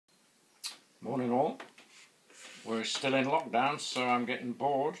Morning all. We're still in lockdown, so I'm getting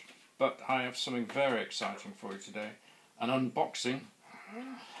bored, but I have something very exciting for you today. An unboxing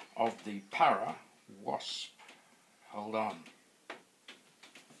of the Parra Wasp. Hold on.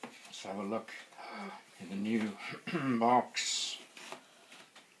 Let's have a look in the new box.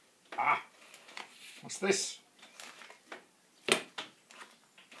 What's this?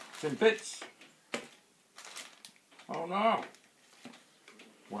 It's in bits. Oh no.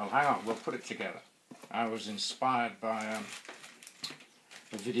 Well, hang on, we'll put it together. I was inspired by a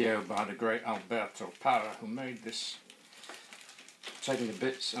video by the great Alberto Parra, who made this, taking the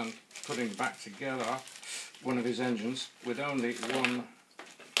bits and putting back together one of his engines with only one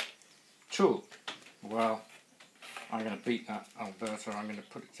tool. Well, I'm going to beat that Alberto. I'm going to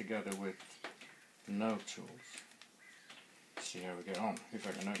put it together with no tools. See how we get on. If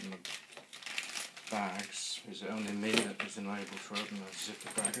I can open the bags. Is it only me that is unable to open a zipper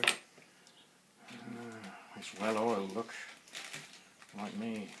bag? It's well oiled, look, like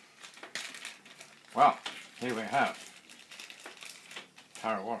me. Well, here we have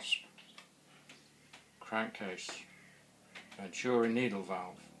Parra Wasp, crankcase, Venturi needle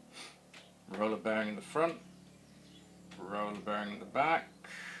valve, roller bearing in the front, roller bearing in the back,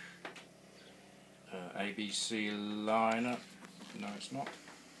 ABC liner. No, it's not.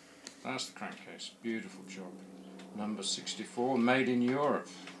 That's the crankcase. Beautiful job. Number 64, made in Europe.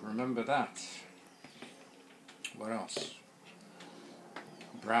 Remember that. What else?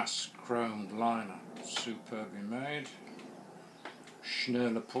 Brass chromed liner. Superbly made.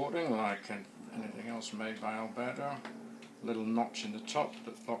 Schnurr porting like anything else made by Alberto. Little notch in the top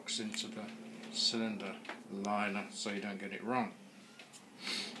that locks into the cylinder liner so you don't get it wrong.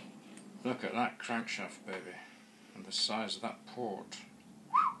 Look at that crankshaft, baby. And the size of that port.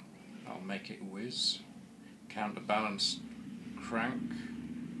 I'll make it whiz. Counterbalanced crank.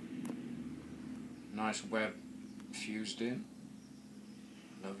 Nice web fused in.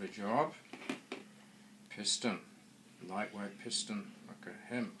 Lovely job. Piston. Lightweight piston. Look at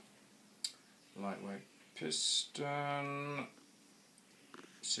him. Lightweight piston.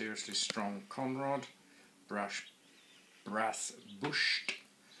 Seriously strong conrod. Brass bushed.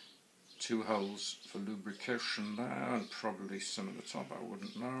 2 holes for lubrication there, and probably some at the top, I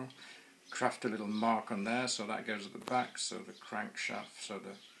wouldn't know. Craft a little mark on there, so that goes at the back, so the crankshaft, so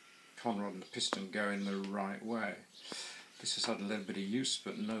the conrod and the piston go in the right way. This has had a little bit of use,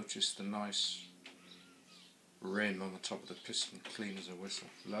 but notice the nice rim on the top of the piston, clean as a whistle.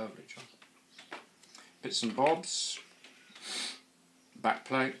 Lovely job. Bits and bobs. Back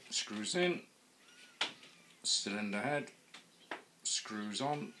plate screws in. Cylinder head screws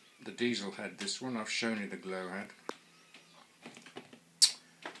on. The diesel head, this one, I've shown you the glow head.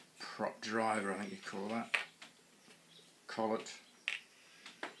 Prop driver, I think you call that. Collet.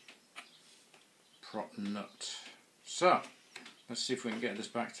 Prop nut. So, let's see if we can get this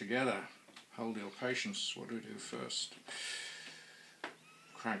back together. Hold your patience. What do we do first?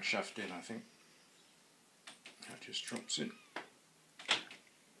 Crankshaft in, I think. That just drops in. I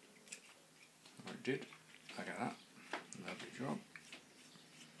did. Look at that. Lovely job.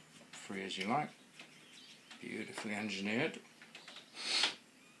 Free as you like. Beautifully engineered.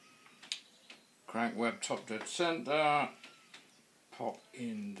 Crank web top dead center. Pop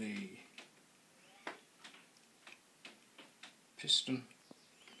in the piston.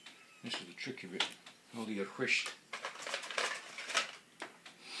 This is the tricky bit. Hold your wrist.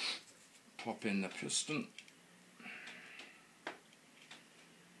 Pop in the piston.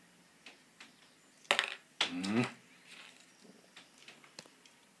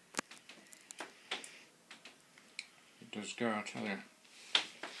 It does go, I tell you.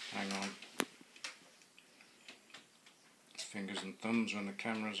 Hang on. Fingers and thumbs when the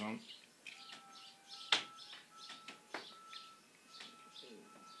camera's on.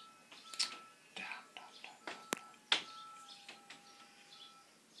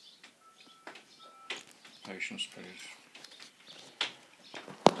 Patience, please.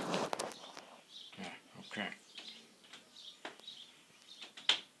 Yeah, okay.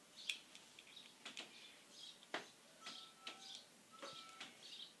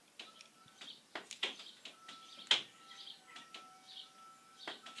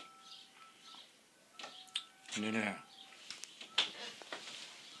 Nearly there.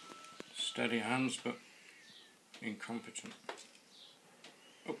 Steady hands, but incompetent.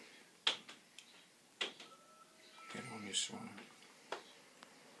 Oh. Get on your swan.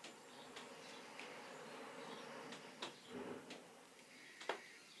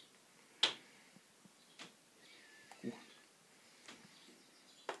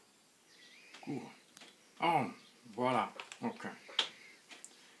 Ooh. On. Voila. Okay.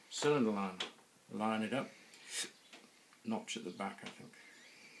 cylinder liner. Line it up. Notch at the back, I think.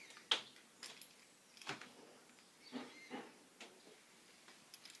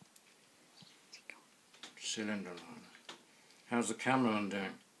 Cylinder liner. How's the cameraman doing?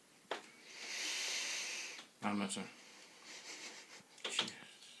 Amateur.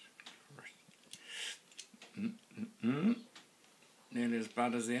 Nearly as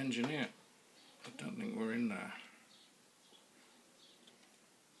bad as the engineer. I don't think we're in there.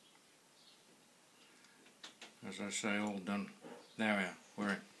 As I say, all done. There we are,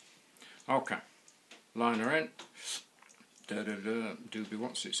 we're in. Okay, liner in. Doobie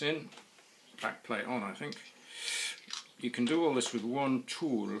what's it's in. Back plate on, I think. You can do all this with one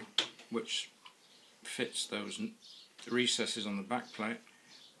tool which fits those recesses on the back plate,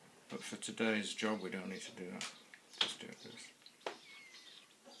 but for today's job we don't need to do that. Just do it this.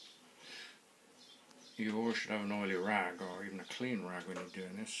 You always should have an oily rag or even a clean rag when you're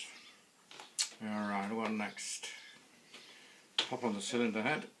doing this. Alright, what next? Pop on the cylinder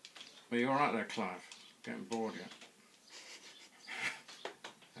head. Are you alright there, Clive? Getting bored yet?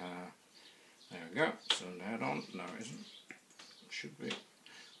 There we go. Cylinder head on. No, it isn't. It should be.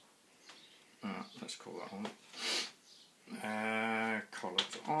 Let's call that on.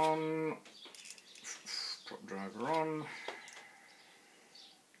 Collet on. Prop driver on.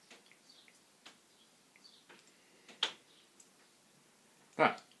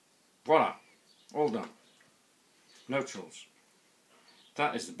 Voila. All done. No tools.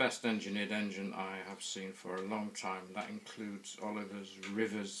 That is the best engineered engine I have seen for a long time. That includes Oliver's,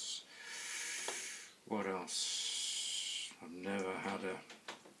 Rivers. What else? I've never had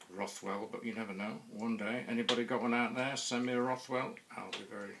a Rothwell, but you never know. One day, anybody got one out there? Send me a Rothwell. I'll be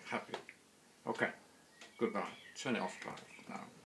very happy. Okay. Goodbye. Turn it off, Clive. Now.